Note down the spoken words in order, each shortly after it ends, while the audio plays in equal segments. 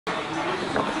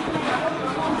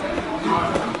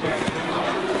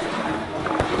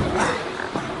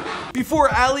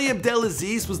Before Ali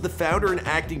Abdelaziz was the founder and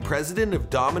acting president of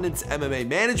Dominance MMA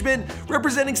Management,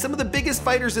 representing some of the biggest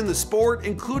fighters in the sport,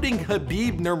 including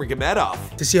Khabib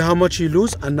Nurmagomedov. To see how much you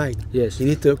lose at night. Yes. You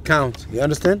need to count. You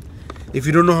understand? If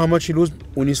you don't know how much you lose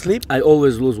when you sleep, I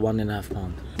always lose 1.5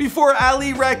 pounds. Before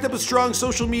Ali racked up a strong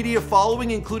social media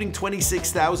following, including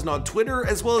 26,000 on Twitter,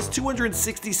 as well as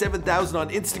 267,000 on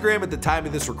Instagram at the time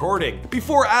of this recording.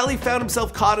 Before Ali found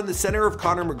himself caught in the center of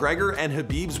Conor McGregor and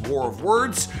Khabib's war of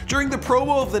words, during the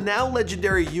promo of the now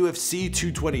legendary UFC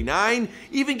 229,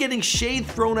 even getting shade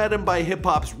thrown at him by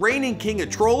hip-hop's reigning king of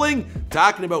trolling,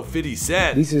 talking about 50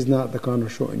 Cent. this is not the Conor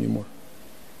show anymore.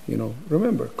 You know,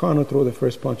 remember, Conor threw the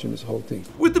first punch in this whole thing.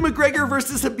 With the McGregor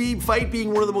versus Khabib fight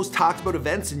being one of the most talked about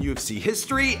events in UFC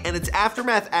history, and its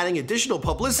aftermath adding additional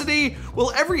publicity,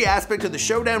 well, every aspect of the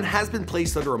showdown has been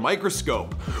placed under a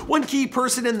microscope. One key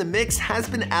person in the mix has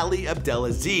been Ali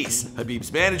Abdelaziz,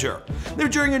 Khabib's manager. Now,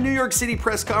 during a New York City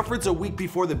press conference a week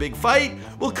before the big fight,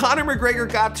 well, Conor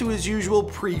McGregor got to his usual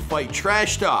pre-fight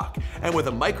trash talk, and with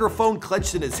a microphone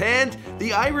clenched in his hand,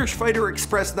 the Irish fighter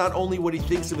expressed not only what he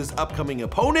thinks of his upcoming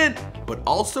opponent, but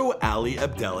also Ali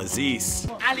Abdelaziz.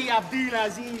 Ali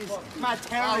Abdelaziz, my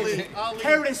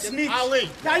terrorist snitch.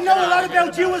 I know a lot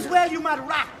about you as well, you mad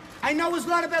rat. I know a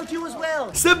lot about you as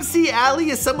well. Some see Ali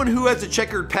as someone who has a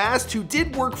checkered past, who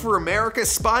did work for America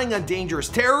spying on dangerous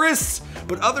terrorists,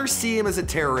 but others see him as a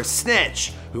terrorist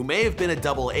snitch, who may have been a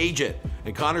double agent.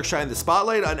 And Conor shined the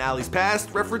spotlight on Ali's past,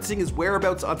 referencing his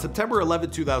whereabouts on September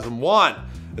 11, 2001.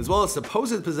 As well as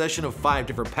supposed possession of 5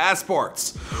 different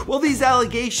passports. While these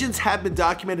allegations have been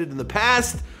documented in the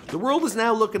past, the world is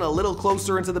now looking a little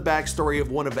closer into the backstory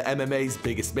of one of MMA's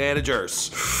biggest managers.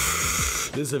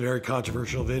 This is a very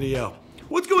controversial video.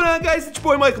 What's going on, guys? It's your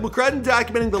boy Michael McCrudden,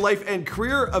 documenting the life and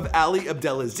career of Ali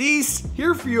Abdelaziz,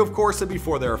 here for you, of course, and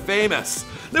Before They're Famous.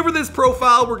 Now, for this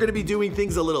profile, we're going to be doing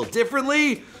things a little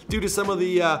differently due to some of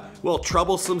the, well,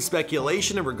 troublesome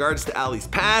speculation in regards to Ali's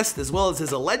past, as well as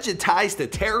his alleged ties to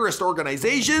terrorist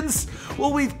organizations.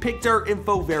 Well, we've picked our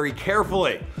info very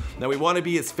carefully. Now, we want to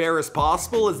be as fair as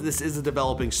possible, as this is a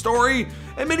developing story,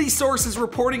 and many sources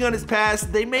reporting on his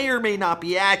past, they may or may not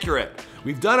be accurate.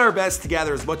 We've done our best to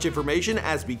gather as much information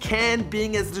as we can,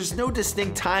 being as there's no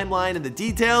distinct timeline and the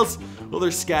details, well,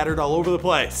 they're scattered all over the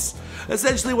place.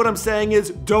 Essentially what I'm saying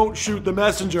is, don't shoot the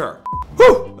messenger.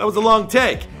 Whew, that was a long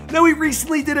take. Now, we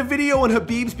recently did a video on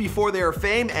Khabib's Before They Were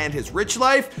Fame and his rich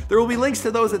life. There will be links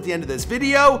to those at the end of this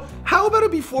video. How about a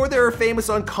Before They Were Famous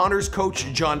on Conor's coach,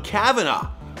 John Kavanagh?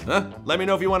 Let me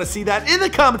know if you want to see that in the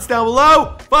comments down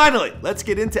below. Finally, let's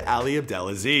get into Ali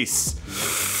Abdelaziz.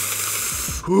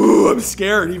 Ooh, I'm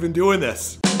scared even doing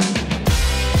this.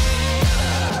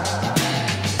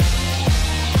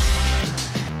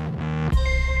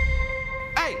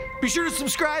 Hey, be sure to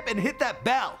subscribe and hit that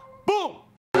bell. Boom!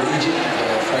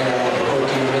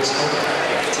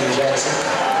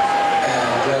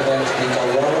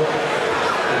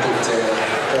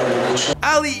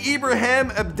 Ali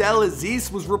Ibrahim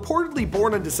Abdelaziz was reportedly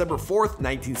born on December 4th,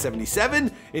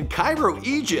 1977 in Cairo,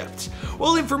 Egypt.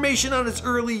 While information on his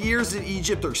early years in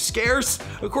Egypt are scarce,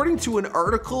 according to an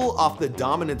article off the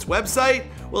Dominance website,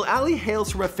 well, Ali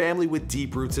hails from a family with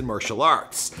deep roots in martial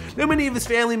arts. Now, many of his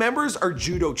family members are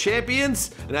judo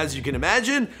champions, and as you can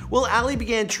imagine, well, Ali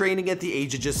began training at the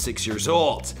age of just 6 years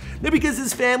old. Now, because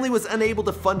his family was unable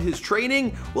to fund his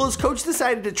training, well, his coach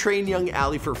decided to train young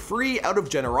Ali for free out of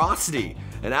generosity.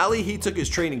 And Ali, he took his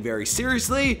training very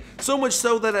seriously, so much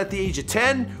so that at the age of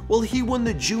 10, well, he won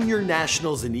the junior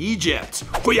nationals in Egypt.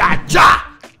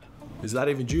 Is that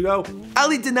even judo?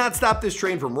 Ali did not stop this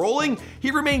train from rolling. He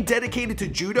remained dedicated to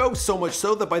judo, so much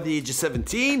so that by the age of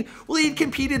 17, well, he had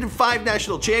competed in 5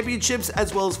 national championships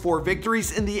as well as 4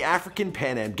 victories in the African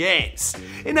Pan Am Games.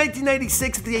 In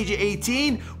 1996, at the age of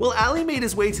 18, well, Ali made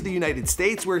his way to the United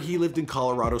States, where he lived in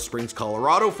Colorado Springs,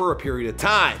 Colorado for a period of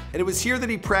time. And it was here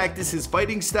that he practiced his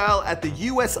fighting style at the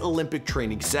US Olympic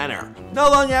Training Center.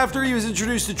 Not long after, he was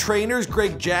introduced to trainers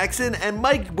Greg Jackson and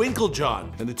Mike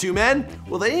Winklejohn. And the two men,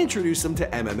 well, they introduced him to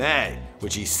MMA,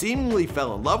 which he seemingly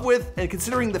fell in love with, and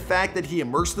considering the fact that he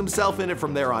immersed himself in it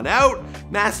from there on out,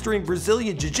 mastering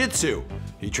Brazilian Jiu-Jitsu.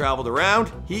 He traveled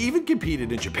around, he even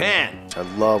competed in Japan. I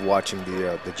love watching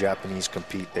the Japanese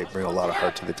compete. They bring a lot of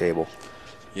heart to the table.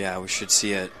 Yeah, we should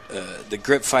see it. The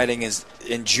grip fighting is,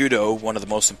 in judo, one of the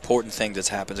most important things that's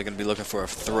happened. They're going to be looking for a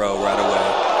throw right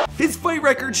away. His fight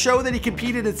records show that he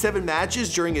competed in 7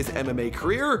 matches during his MMA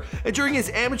career, and during his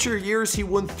amateur years he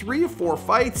won 3 of 4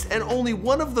 fights and only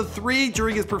 1 of the 3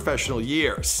 during his professional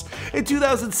years. In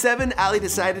 2007, Ali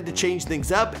decided to change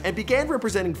things up and began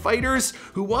representing fighters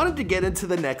who wanted to get into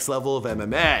the next level of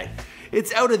MMA.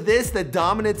 It's out of this that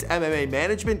Dominance MMA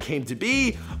Management came to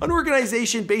be, an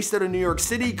organization based out of New York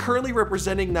City currently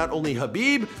representing not only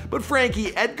Khabib, but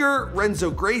Frankie Edgar,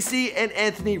 Renzo Gracie, and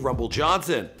Anthony Rumble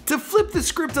Johnson. To flip the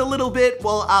script a little bit,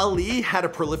 while Ali had a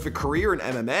prolific career in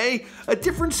MMA, a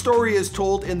different story is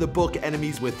told in the book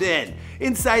Enemies Within,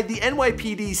 inside the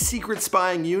NYPD's secret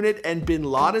spying unit and Bin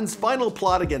Laden's final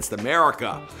plot against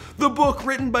America. The book,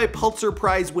 written by Pulitzer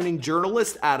Prize-winning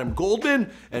journalist Adam Goldman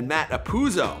and Matt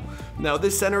Apuzzo. Now,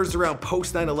 this centers around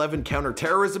post-9/11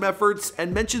 counterterrorism efforts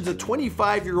and mentions a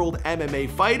 25-year-old MMA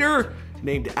fighter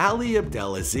named Ali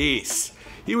Abdelaziz.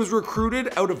 He was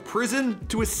recruited out of prison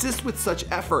to assist with such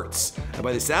efforts. And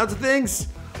by the sounds of things,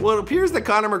 well, it appears that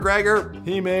Conor McGregor,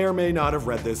 he may or may not have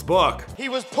read this book. He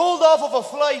was pulled off of a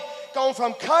flight going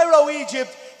from Cairo,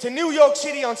 Egypt to New York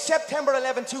City on September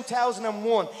 11,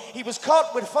 2001. He was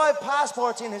caught with 5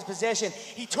 passports in his possession.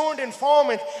 He turned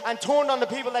informant and turned on the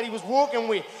people that he was working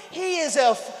with. He is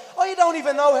I don't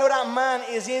even know how that man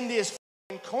is in this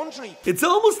country. It's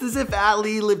almost as if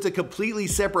Ali lived a completely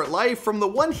separate life from the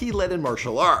one he led in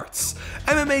martial arts.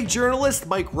 MMA journalist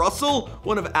Mike Russell,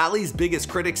 one of Ali's biggest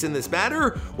critics in this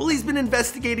matter, well, he's been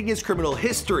investigating his criminal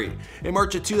history. In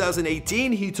March of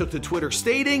 2018, he took to Twitter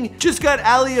stating, "Just got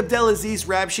Ali Abdelaziz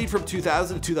rap sheet from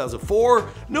 2000 to 2004.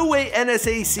 No way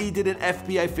NSAC did an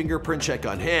FBI fingerprint check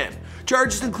on him.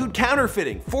 Charges include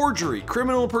counterfeiting, forgery,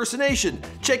 criminal impersonation,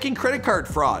 checking credit card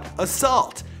fraud,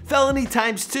 assault, felony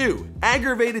 ×2,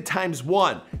 aggravated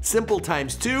 ×1, simple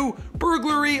 ×2,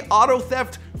 burglary, auto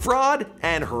theft, fraud,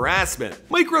 and harassment."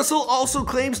 Mike Russell also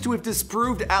claims to have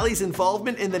disproved Ali's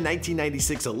involvement in the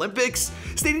 1996 Olympics,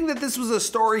 stating that this was a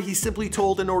story he simply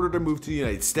told in order to move to the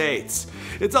United States.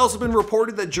 It's also been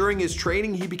reported that during his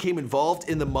training he became involved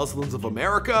in the Muslims of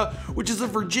America, which is a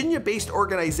Virginia-based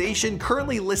organization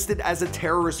currently listed as a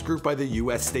terrorist group by the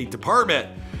US State Department.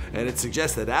 And it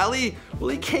suggests that Ali, well,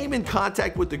 he came in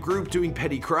contact with the group doing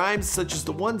petty crimes such as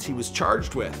the ones he was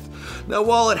charged with. Now,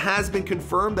 while it has been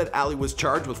confirmed that Ali was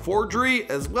charged with forgery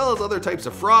as well as other types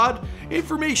of fraud,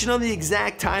 information on the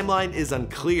exact timeline is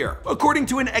unclear. According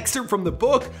to an excerpt from the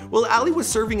book, well, Ali was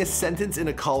serving a sentence in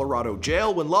a Colorado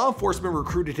jail when law enforcement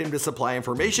recruited him to supply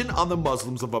information on the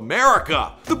Muslims of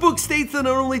America. The book states that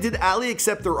not only did Ali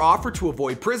accept their offer to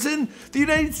avoid prison, the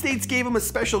United States gave him a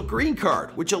special green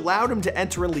card, which allowed him to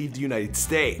enter and leave the United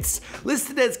States,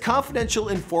 listed as Confidential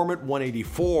Informant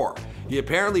 184. He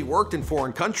apparently worked in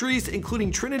foreign countries,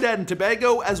 including Trinidad and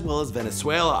Tobago as well as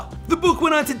Venezuela. The book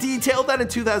went on to detail that in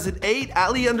 2008,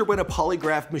 Ali underwent a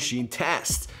polygraph machine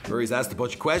test, where he's asked a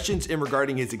bunch of questions in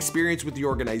regarding his experience with the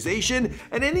organization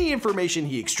and any information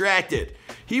he extracted.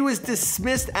 He was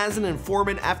dismissed as an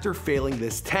informant after failing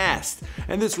this test,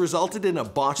 and this resulted in a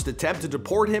botched attempt to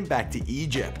deport him back to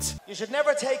Egypt. You should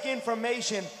never take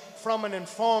information from an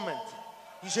informant.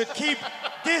 You should keep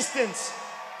distance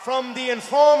from the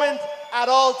informant at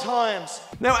all times.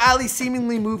 Now, Ali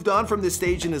seemingly moved on from this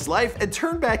stage in his life and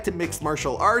turned back to mixed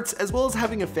martial arts as well as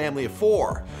having a family of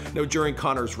 4. Now, during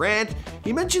Conor's rant,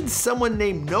 he mentioned someone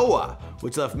named Noah,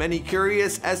 which left many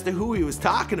curious as to who he was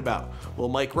talking about. Well,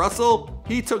 Mike Russell,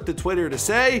 he took to Twitter to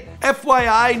say,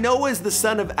 "FYI, Noah is the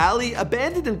son of Ali,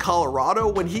 abandoned in Colorado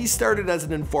when he started as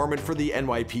an informant for the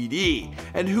NYPD,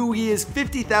 and who he is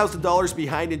 $50,000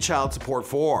 behind in child support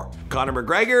for. Conor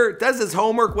McGregor does his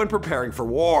homework when preparing for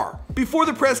war." Before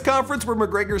the press conference where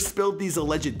McGregor spilled these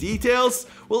alleged details,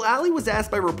 well, Ali was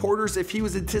asked by reporters if he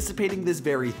was anticipating this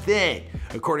very thing.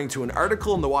 According to an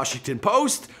article in the Washington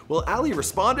Post, well, Ali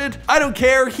responded, "I don't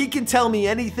care, he can tell me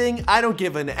anything, I don't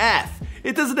give an F.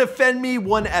 It doesn't offend me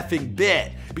one effing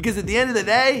bit, because at the end of the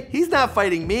day, he's not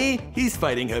fighting me, he's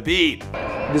fighting Khabib."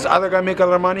 This other guy make a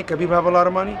lot of money, Khabib have a lot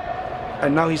of money,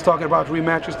 and now he's talking about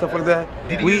rematch and stuff like that.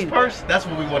 Did he use purse? That's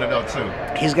what we want to know too.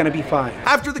 He's gonna be fine.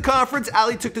 After the conference,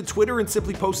 Ali took to Twitter and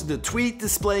simply posted a tweet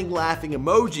displaying laughing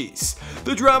emojis.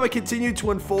 The drama continued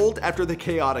to unfold after the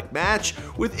chaotic match,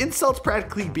 with insults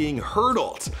practically being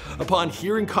hurled. Upon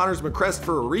hearing Conor's request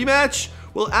for a rematch,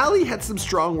 well, Ali had some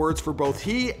strong words for both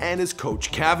he and his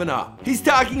coach Kavanaugh. He's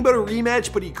talking about a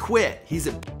rematch, but he quit. He's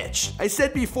a bitch. I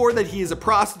said before that he is a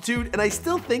prostitute, and I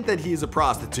still think that he is a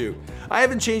prostitute. I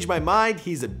haven't changed my mind,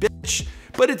 he's a bitch.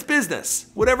 But it's business.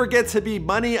 Whatever gets Khabib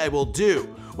money, I will do.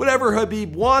 Whatever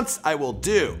Khabib wants, I will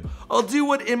do. I'll do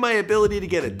what in my ability to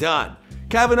get it done.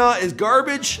 Kavanaugh is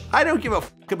garbage. I don't give a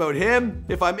fuck about him.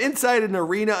 If I'm inside an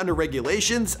arena under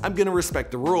regulations, I'm gonna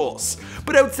respect the rules.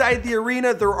 But outside the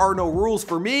arena, there are no rules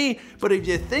for me. But if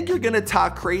you think you're gonna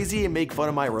talk crazy and make fun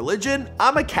of my religion,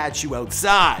 I'ma catch you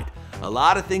outside. A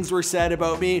lot of things were said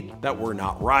about me that were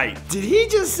not right. Did he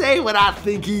just say what I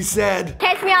think he said?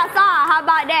 Catch me outside, how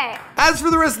about that? As for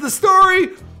the rest of the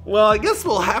story, Well, I guess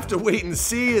we'll have to wait and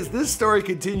see as this story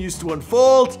continues to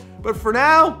unfold. But for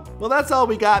now, well, that's all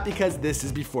we got because this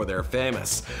is Before They're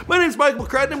Famous. My name's Michael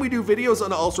McCrudden and we do videos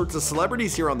on all sorts of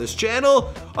celebrities here on this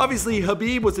channel. Obviously,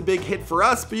 Khabib was a big hit for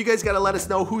us, but you guys gotta let us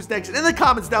know who's next in the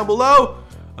comments down below.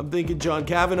 I'm thinking John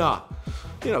Kavanagh.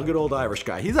 You know, good old Irish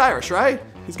guy. He's Irish, right?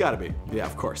 He's gotta be. Yeah,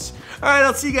 of course. All right,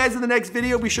 I'll see you guys in the next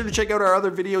video. Be sure to check out our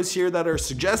other videos here that are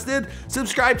suggested.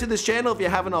 Subscribe to this channel if you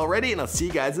haven't already, and I'll see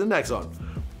you guys in the next one.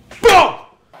 Boom!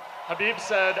 Khabib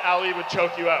said Ali would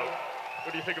choke you out.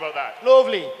 What do you think about that?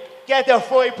 Lovely. Get their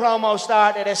fight promo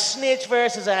started. A snitch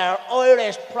versus an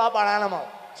Irish proper animal.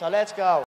 So let's go.